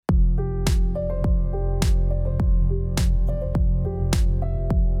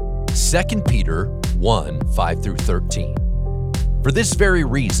2 Peter 1, 5 through 13. For this very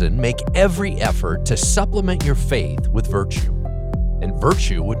reason, make every effort to supplement your faith with virtue, and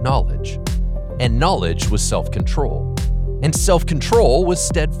virtue with knowledge, and knowledge with self-control, and self-control with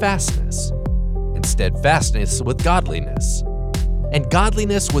steadfastness, and steadfastness with godliness, and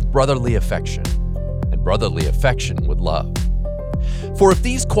godliness with brotherly affection, and brotherly affection with love. For if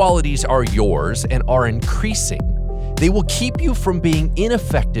these qualities are yours and are increasing, they will keep you from being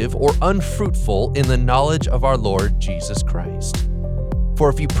ineffective or unfruitful in the knowledge of our Lord Jesus Christ.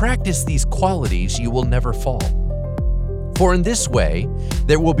 For if you practice these qualities, you will never fall. For in this way,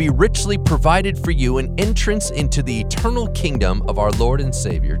 there will be richly provided for you an entrance into the eternal kingdom of our Lord and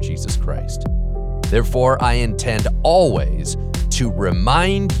Savior, Jesus Christ. Therefore, I intend always to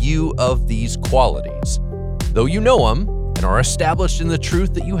remind you of these qualities. Though you know them and are established in the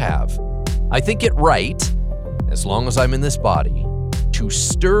truth that you have, I think it right, as long as I'm in this body, to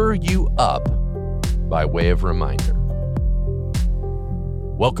stir you up by way of reminder.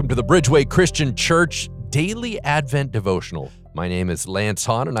 Welcome to the Bridgeway Christian Church Daily Advent Devotional. My name is Lance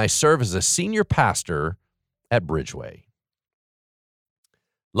Hahn, and I serve as a senior pastor at Bridgeway.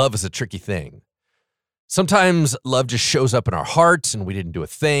 Love is a tricky thing. Sometimes love just shows up in our hearts and we didn't do a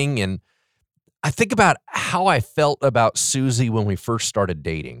thing. And I think about how I felt about Susie when we first started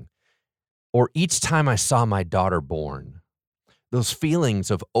dating, or each time I saw my daughter born. Those feelings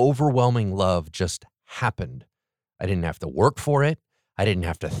of overwhelming love just happened. I didn't have to work for it. I didn't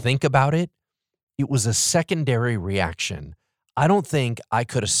have to think about it. It was a secondary reaction. I don't think I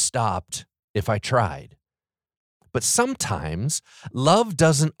could have stopped if I tried. But sometimes love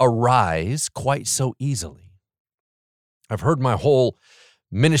doesn't arise quite so easily. I've heard my whole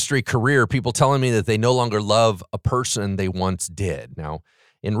ministry career people telling me that they no longer love a person they once did. Now,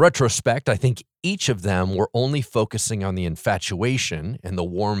 in retrospect, I think each of them were only focusing on the infatuation and the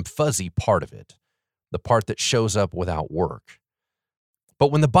warm, fuzzy part of it, the part that shows up without work.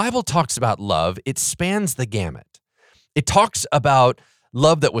 But when the Bible talks about love, it spans the gamut. It talks about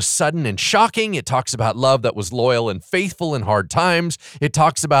love that was sudden and shocking. It talks about love that was loyal and faithful in hard times. It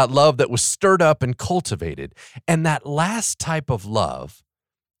talks about love that was stirred up and cultivated. And that last type of love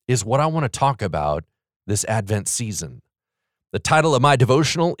is what I want to talk about this Advent season. The title of my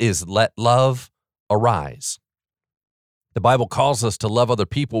devotional is Let Love Arise. The Bible calls us to love other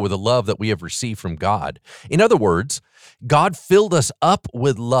people with a love that we have received from God. In other words, God filled us up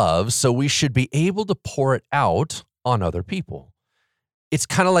with love, so we should be able to pour it out on other people. It's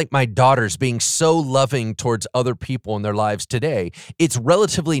kind of like my daughters being so loving towards other people in their lives today. It's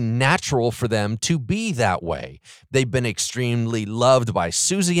relatively natural for them to be that way. They've been extremely loved by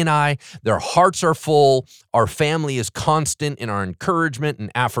Susie and I. Their hearts are full. Our family is constant in our encouragement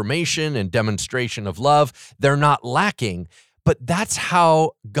and affirmation and demonstration of love. They're not lacking, but that's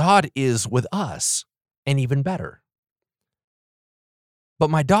how God is with us, and even better. But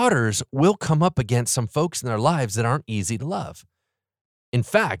my daughters will come up against some folks in their lives that aren't easy to love. In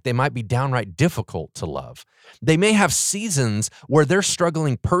fact, they might be downright difficult to love. They may have seasons where they're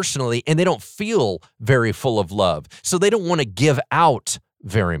struggling personally and they don't feel very full of love, so they don't want to give out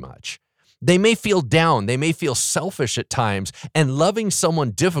very much. They may feel down, they may feel selfish at times, and loving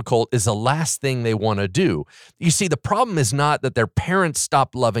someone difficult is the last thing they want to do. You see, the problem is not that their parents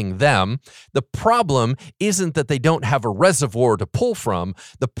stopped loving them. The problem isn't that they don't have a reservoir to pull from.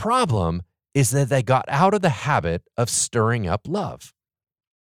 The problem is that they got out of the habit of stirring up love.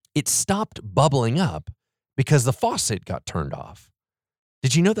 It stopped bubbling up because the faucet got turned off.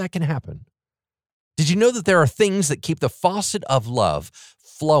 Did you know that can happen? Did you know that there are things that keep the faucet of love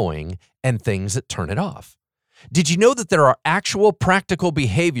flowing and things that turn it off? Did you know that there are actual practical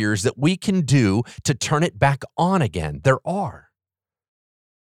behaviors that we can do to turn it back on again? There are.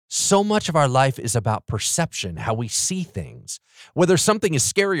 So much of our life is about perception, how we see things. Whether something is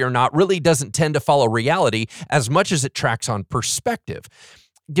scary or not really doesn't tend to follow reality as much as it tracks on perspective.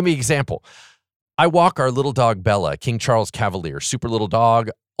 Give me an example. I walk our little dog, Bella, King Charles Cavalier, super little dog,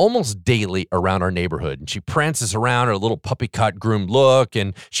 almost daily around our neighborhood. And she prances around her little puppy cut groomed look,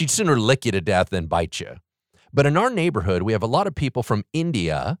 and she'd sooner lick you to death than bite you. But in our neighborhood, we have a lot of people from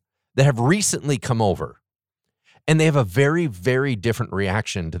India that have recently come over. And they have a very, very different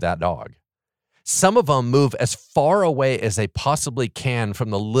reaction to that dog. Some of them move as far away as they possibly can from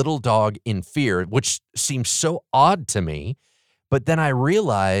the little dog in fear, which seems so odd to me. But then I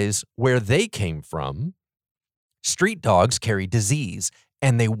realize where they came from. Street dogs carry disease,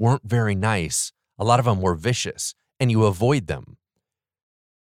 and they weren't very nice. A lot of them were vicious, and you avoid them.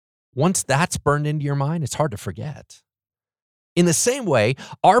 Once that's burned into your mind, it's hard to forget. In the same way,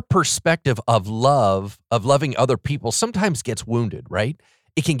 our perspective of love, of loving other people, sometimes gets wounded, right?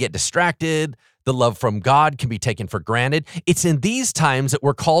 It can get distracted. The love from God can be taken for granted. It's in these times that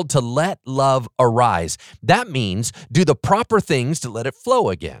we're called to let love arise. That means do the proper things to let it flow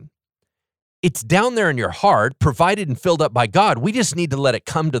again. It's down there in your heart, provided and filled up by God. We just need to let it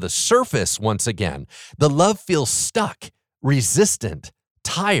come to the surface once again. The love feels stuck, resistant,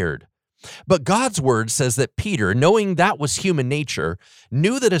 tired. But God's word says that Peter, knowing that was human nature,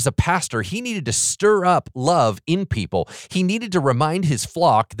 knew that as a pastor, he needed to stir up love in people. He needed to remind his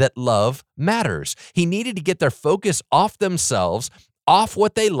flock that love matters. He needed to get their focus off themselves, off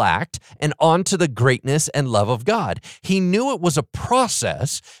what they lacked, and onto the greatness and love of God. He knew it was a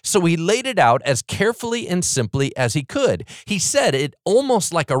process, so he laid it out as carefully and simply as he could. He said it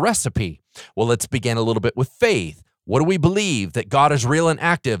almost like a recipe. Well, let's begin a little bit with faith. What do we believe? That God is real and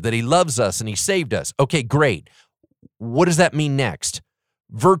active, that he loves us and he saved us. Okay, great. What does that mean next?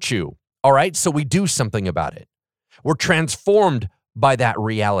 Virtue. All right, so we do something about it. We're transformed by that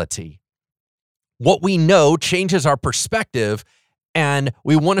reality. What we know changes our perspective, and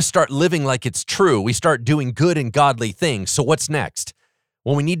we want to start living like it's true. We start doing good and godly things. So what's next?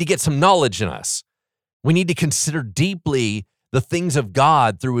 Well, we need to get some knowledge in us. We need to consider deeply the things of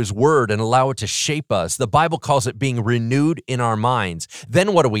God through his word and allow it to shape us. The Bible calls it being renewed in our minds.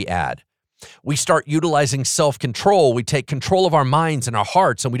 Then what do we add? We start utilizing self-control. We take control of our minds and our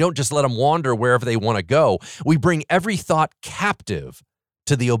hearts, and we don't just let them wander wherever they want to go. We bring every thought captive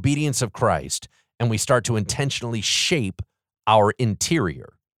to the obedience of Christ, and we start to intentionally shape our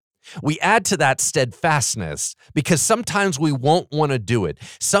interior. We add to that steadfastness because sometimes we won't want to do it.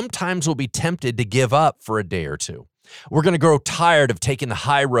 Sometimes we'll be tempted to give up for a day or two. We're going to grow tired of taking the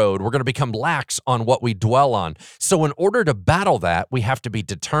high road. We're going to become lax on what we dwell on. So in order to battle that, we have to be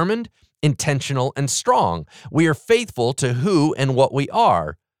determined, intentional, and strong. We are faithful to who and what we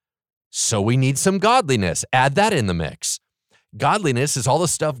are. So we need some godliness. Add that in the mix. Godliness is all the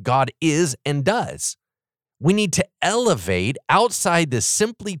stuff God is and does. We need to elevate outside this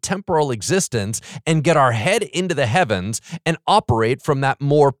simply temporal existence and get our head into the heavens and operate from that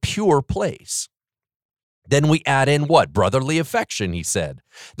more pure place. Then we add in what? Brotherly affection, he said.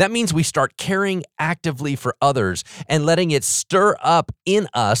 That means we start caring actively for others and letting it stir up in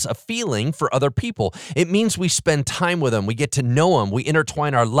us a feeling for other people. It means we spend time with them, we get to know them, we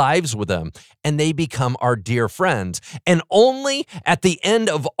intertwine our lives with them, and they become our dear friends. And only at the end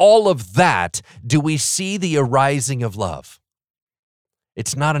of all of that do we see the arising of love.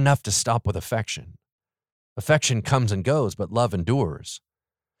 It's not enough to stop with affection. Affection comes and goes, but love endures.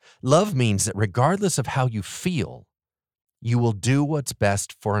 Love means that regardless of how you feel, you will do what's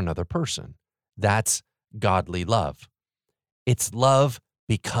best for another person. That's godly love. It's love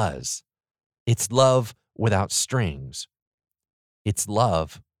because. It's love without strings. It's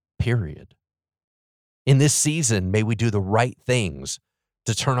love, period. In this season, may we do the right things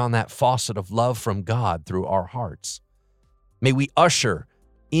to turn on that faucet of love from God through our hearts. May we usher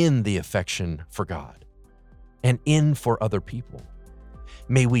in the affection for God and in for other people.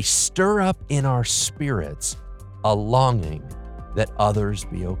 May we stir up in our spirits a longing that others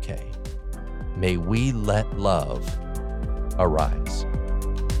be okay. May we let love arise.